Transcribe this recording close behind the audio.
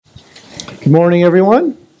Good morning,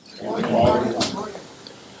 everyone.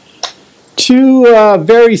 Two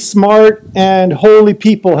very smart and holy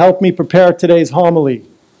people helped me prepare today's homily.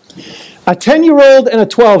 A 10-year-old and a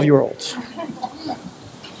 12-year-old.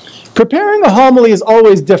 Preparing a homily is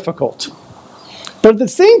always difficult. But at the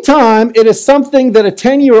same time, it is something that a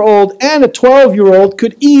 10-year-old and a 12-year-old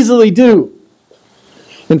could easily do.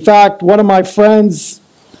 In fact, one of my friends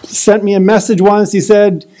sent me a message once. He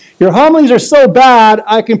said, "Your homilies are so bad,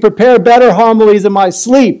 I can prepare better homilies in my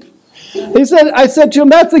sleep." I said to him,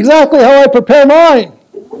 "That's exactly how I prepare mine."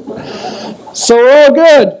 So we're all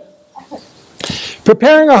good.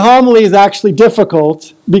 Preparing a homily is actually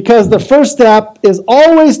difficult because the first step is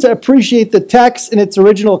always to appreciate the text in its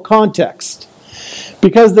original context.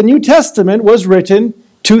 Because the New Testament was written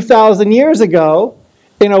 2,000 years ago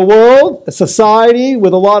in a world, a society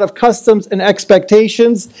with a lot of customs and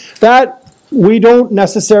expectations that we don't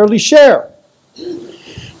necessarily share.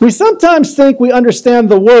 We sometimes think we understand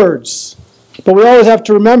the words, but we always have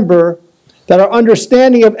to remember that our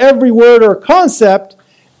understanding of every word or concept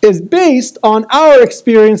is based on our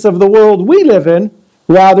experience of the world we live in,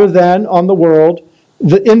 rather than on the world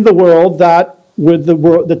that with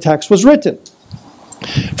the text was written.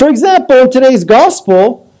 For example, in today's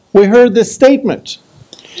gospel, we heard this statement: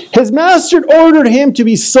 "His master ordered him to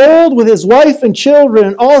be sold with his wife and children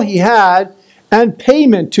and all he had, and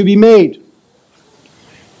payment to be made."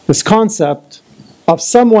 This concept of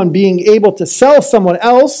someone being able to sell someone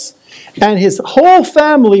else and his whole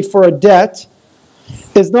family for a debt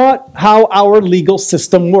is not how our legal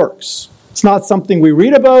system works. It's not something we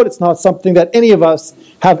read about. It's not something that any of us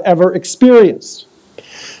have ever experienced.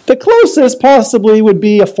 The closest possibly would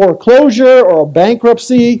be a foreclosure or a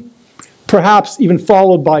bankruptcy, perhaps even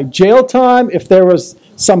followed by jail time if there was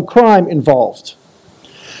some crime involved.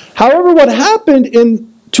 However, what happened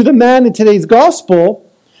to the man in today's gospel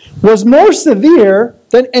was more severe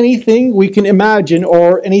than anything we can imagine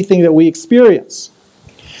or anything that we experience.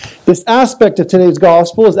 This aspect of today's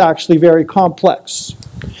gospel is actually very complex.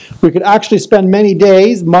 We could actually spend many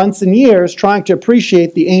days, months, and years trying to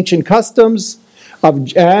appreciate the ancient customs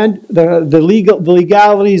and the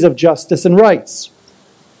legalities of justice and rights.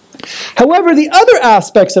 However, the other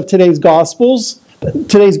aspects of today's gospel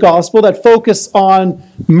that focus on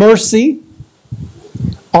mercy,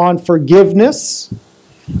 on forgiveness,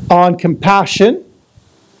 on compassion,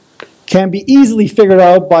 can be easily figured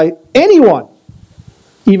out by anyone,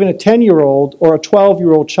 even a 10-year-old or a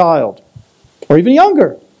 12-year-old child, or even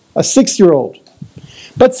younger, a 6-year-old.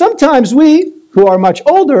 But sometimes we, who are much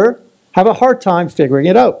older, have a hard time figuring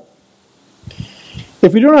it out.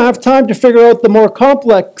 If we do not have time to figure out the more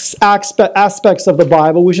complex aspects of the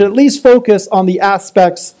Bible, we should at least focus on the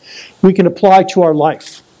aspects we can apply to our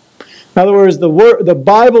life. In other words, the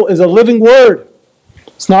Bible is a living word.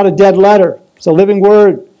 It's not a dead letter. It's a living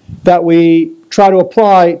word that we try to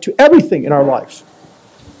apply to everything in our life.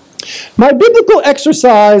 My biblical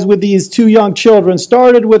exercise with these two young children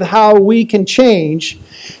started with how we can change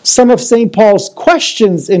some of St. Paul's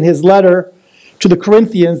questions in his letter to the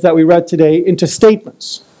Corinthians that we read today into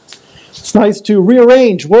statements. It's nice to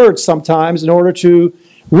rearrange words sometimes in order to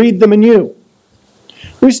read them anew.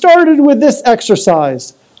 We started with this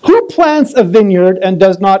exercise: who plants a vineyard and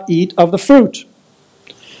does not eat of the fruit?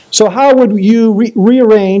 So how would you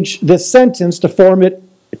rearrange this sentence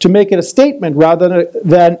to make it a statement rather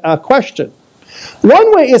than a question?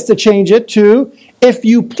 One way is to change it to, if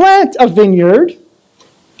you plant a vineyard,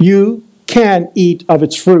 you can eat of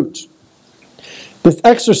its fruit. This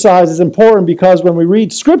exercise is important because when we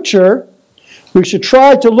read Scripture, we should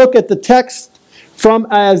try to look at the text from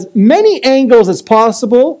as many angles as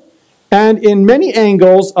possible and in many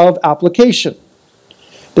angles of application.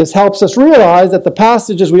 This helps us realize that the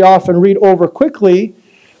passages we often read over quickly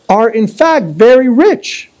are in fact very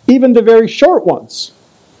rich, even the very short ones.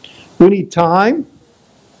 We need time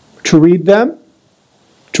to read them,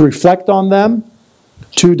 to reflect on them,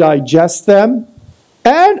 to digest them,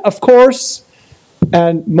 and of course,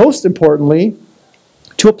 and most importantly,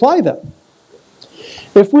 to apply them.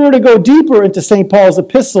 If we were to go deeper into St. Paul's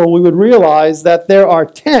epistle, we would realize that there are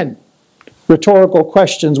 10 rhetorical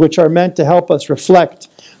questions which are meant to help us reflect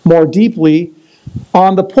more deeply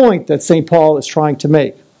on the point that St. Paul is trying to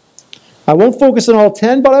make. I won't focus on all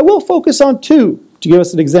 10, but I will focus on 2 to give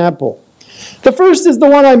us an example. The first is the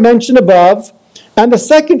one I mentioned above, and the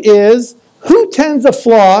second is, who tends a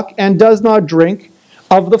flock and does not drink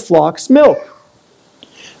of the flock's milk?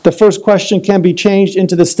 The first question can be changed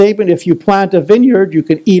into the statement, if you plant a vineyard, you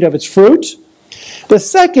can eat of its fruit. The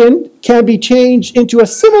second can be changed into a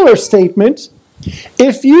similar statement,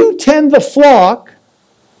 if you tend the flock,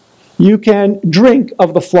 you can drink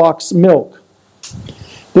of the flock's milk.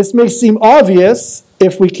 This may seem obvious.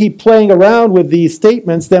 If we keep playing around with these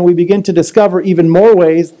statements, then we begin to discover even more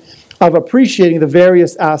ways of appreciating the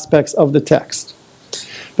various aspects of the text.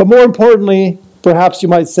 But more importantly, perhaps you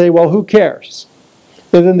might say, well, who cares?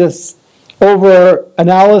 Isn't this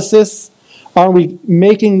over-analysis? Are we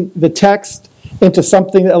making the text into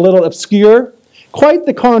something a little obscure? Quite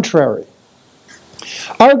the contrary.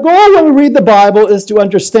 Our goal when we read the Bible is to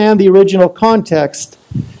understand the original context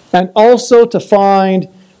and also to find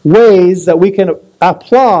ways that we can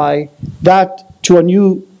apply that to a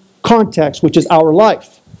new context, which is our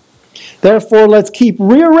life. Therefore, let's keep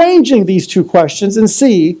rearranging these two questions and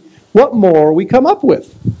see what more we come up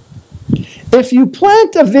with. If you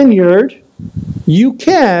plant a vineyard, you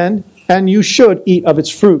can and you should eat of its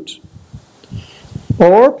fruit.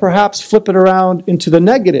 Or perhaps flip it around into the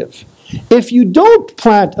negative. If you don't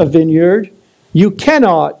plant a vineyard, you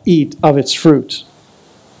cannot eat of its fruit.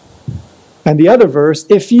 And the other verse,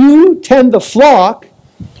 if you tend the flock,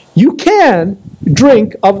 you can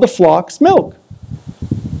drink of the flock's milk.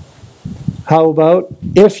 How about,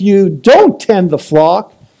 if you don't tend the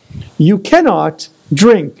flock, you cannot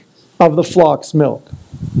drink of the flock's milk.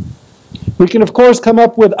 We can, of course, come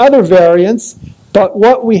up with other variants, but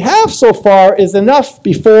what we have so far is enough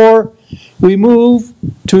before we move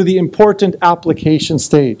to the important application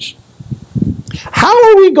stage. How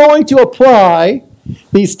are we going to apply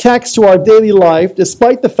these texts to our daily life,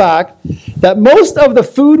 despite the fact that most of the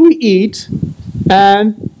food we eat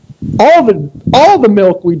and all the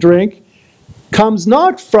milk we drink comes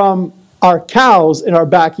not from our cows in our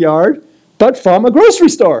backyard, but from a grocery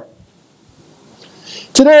store?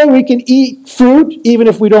 Today we can eat fruit even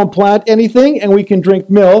if we don't plant anything, and we can drink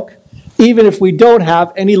milk even if we don't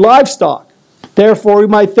have any livestock. Therefore, we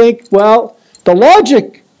might think, well, the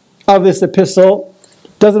logic of this epistle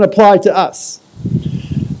doesn't apply to us.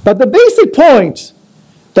 But the basic point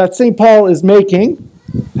that St. Paul is making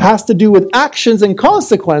has to do with actions and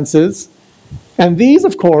consequences, and these,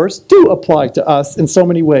 of course, do apply to us in so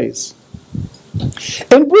many ways.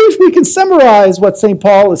 In brief, we can summarize what St.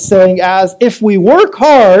 Paul is saying as, if we work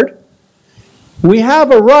hard, we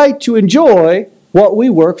have a right to enjoy what we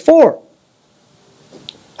work for.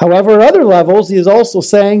 However, at other levels, he is also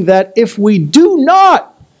saying that if we do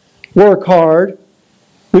not work hard,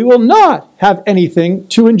 we will not have anything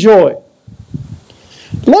to enjoy.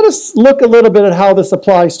 Let us look a little bit at how this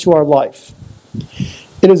applies to our life.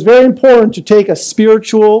 It is very important to take a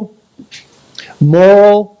spiritual,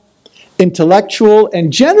 moral, intellectual,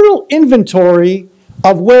 and general inventory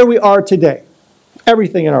of where we are today.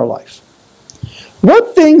 Everything in our life.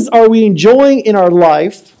 What things are we enjoying in our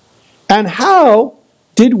life, and how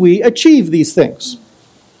did we achieve these things?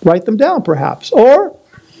 Write them down, perhaps. Or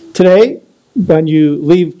today, when you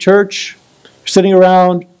leave church, sitting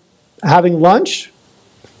around having lunch,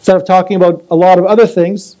 instead of talking about a lot of other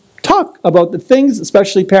things, talk about the things,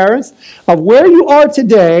 especially parents, of where you are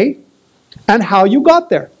today and how you got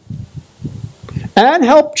there. And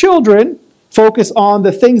help children focus on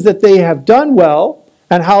the things that they have done well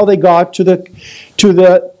and how they got to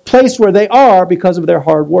the place where they are because of their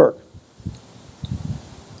hard work.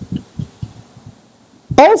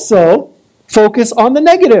 Also, focus on the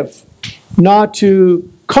negative, not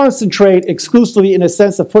to concentrate exclusively in a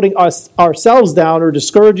sense of putting ourselves down or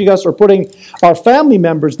discouraging us or putting our family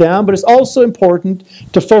members down, but it's also important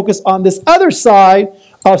to focus on this other side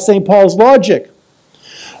of St. Paul's logic.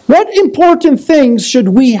 What important things should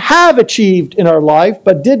we have achieved in our life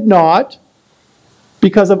but did not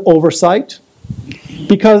because of oversight,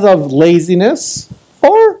 because of laziness,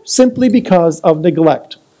 or simply because of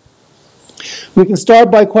neglect? We can start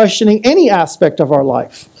by questioning any aspect of our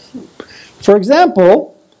life. For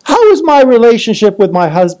example, how is my relationship with my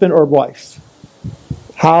husband or wife?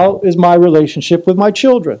 How is my relationship with my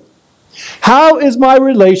children? How is my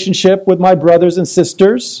relationship with my brothers and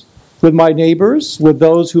sisters, with my neighbors, with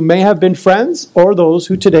those who may have been friends or those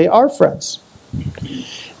who today are friends?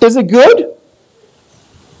 Is it good?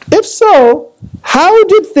 If so, how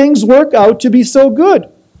did things work out to be so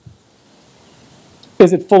good?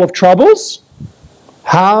 Is it full of troubles?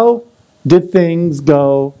 How did things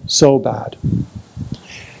go so bad?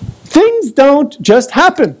 Things don't just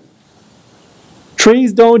happen.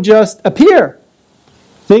 Trees don't just appear.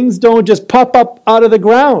 Things don't just pop up out of the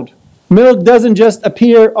ground. Milk doesn't just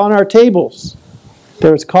appear on our tables.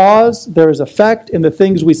 There is cause, there is effect in the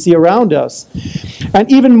things we see around us.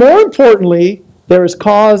 And even more importantly, there is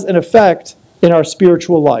cause and effect in our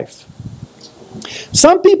spiritual life.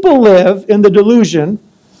 Some people live in the delusion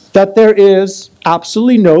that there is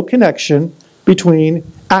absolutely no connection between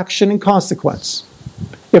action and consequence.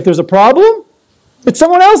 If there's a problem, it's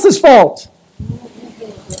someone else's fault.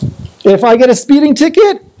 If I get a speeding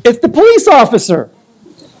ticket, it's the police officer,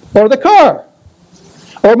 or the car,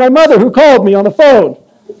 or my mother who called me on the phone.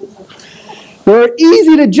 We're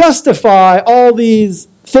easy to justify all these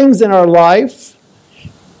things in our life,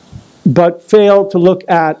 but fail to look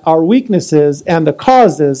at our weaknesses and the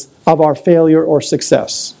causes of our failure or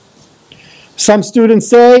success. Some students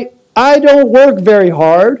say, I don't work very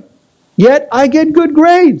hard, yet I get good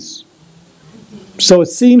grades. So it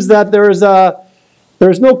seems that there's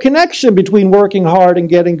no connection between working hard and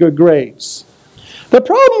getting good grades. The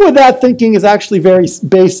problem with that thinking is actually very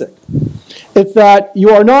basic. It's that you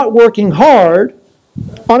are not working hard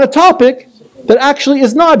on a topic that actually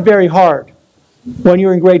is not very hard when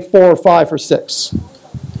you're in grade 4 or 5 or 6.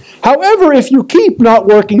 However, if you keep not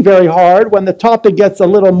working very hard when the topic gets a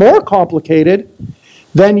little more complicated,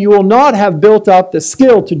 then you will not have built up the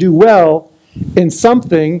skill to do well in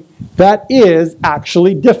something that is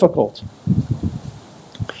actually difficult.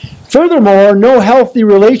 Furthermore, no healthy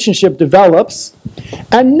relationship develops,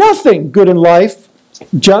 and nothing good in life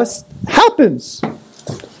just happens.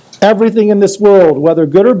 Everything in this world, whether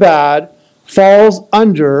good or bad, falls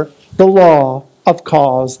under the law of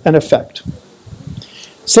cause and effect.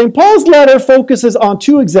 St. Paul's letter focuses on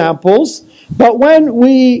 2 examples, but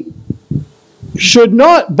we should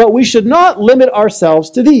not limit ourselves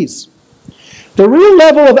to these. The real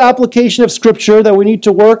level of application of Scripture that we need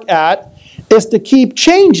to work at is to keep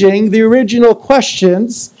changing the original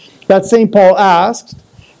questions that St. Paul asked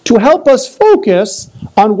to help us focus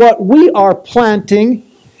on what we are planting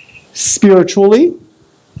spiritually,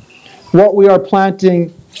 what we are planting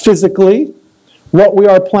physically, what we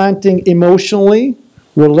are planting emotionally,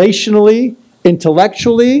 relationally,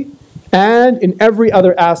 intellectually, and in every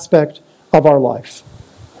other aspect of our life.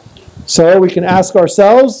 So we can ask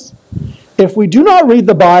ourselves, if we do not read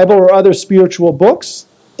the Bible or other spiritual books,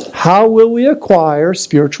 how will we acquire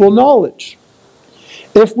spiritual knowledge?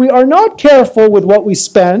 If we are not careful with what we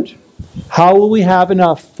spend, how will we have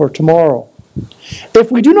enough for tomorrow?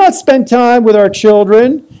 If we do not spend time with our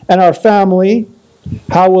children and our family,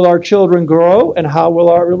 how will our children grow and how will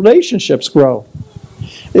our relationships grow?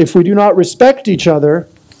 If we do not respect each other,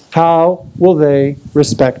 how will they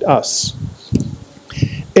respect us?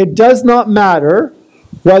 It does not matter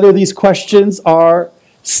whether these questions are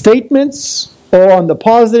statements or on the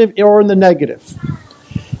positive or in the negative.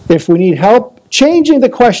 If we need help changing the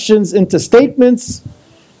questions into statements,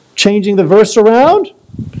 changing the verse around,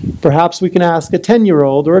 perhaps we can ask a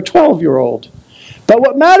 10-year-old or a 12-year-old. But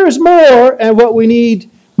what matters more and what we need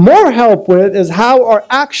more help with is how our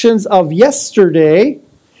actions of yesterday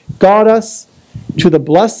got us to the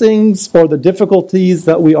blessings or the difficulties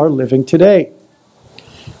that we are living today.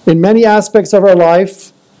 In many aspects of our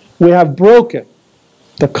life, we have broken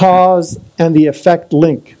the cause and the effect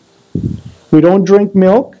link. We don't drink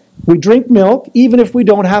milk. We drink milk even if we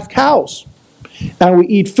don't have cows. And we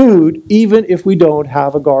eat food even if we don't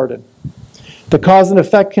have a garden. The cause and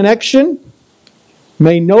effect connection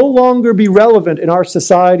may no longer be relevant in our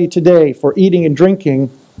society today for eating and drinking,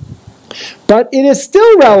 but it is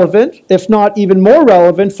still relevant, if not even more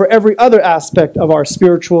relevant, for every other aspect of our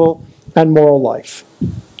spiritual and moral life.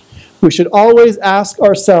 We should always ask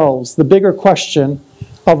ourselves the bigger question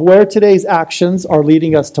of where today's actions are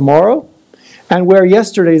leading us tomorrow and where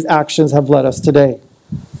yesterday's actions have led us today.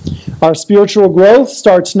 Our spiritual growth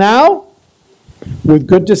starts now with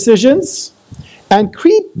good decisions and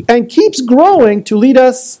keeps growing to lead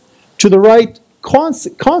us to the right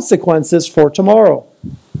consequences for tomorrow.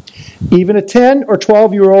 Even a 10 or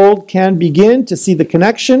 12-year-old can begin to see the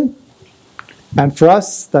connection, and for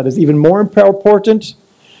us, that is even more important,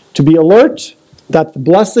 to be alert that the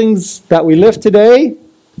blessings that we live today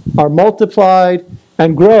are multiplied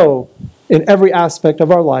and grow in every aspect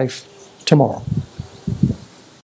of our life tomorrow.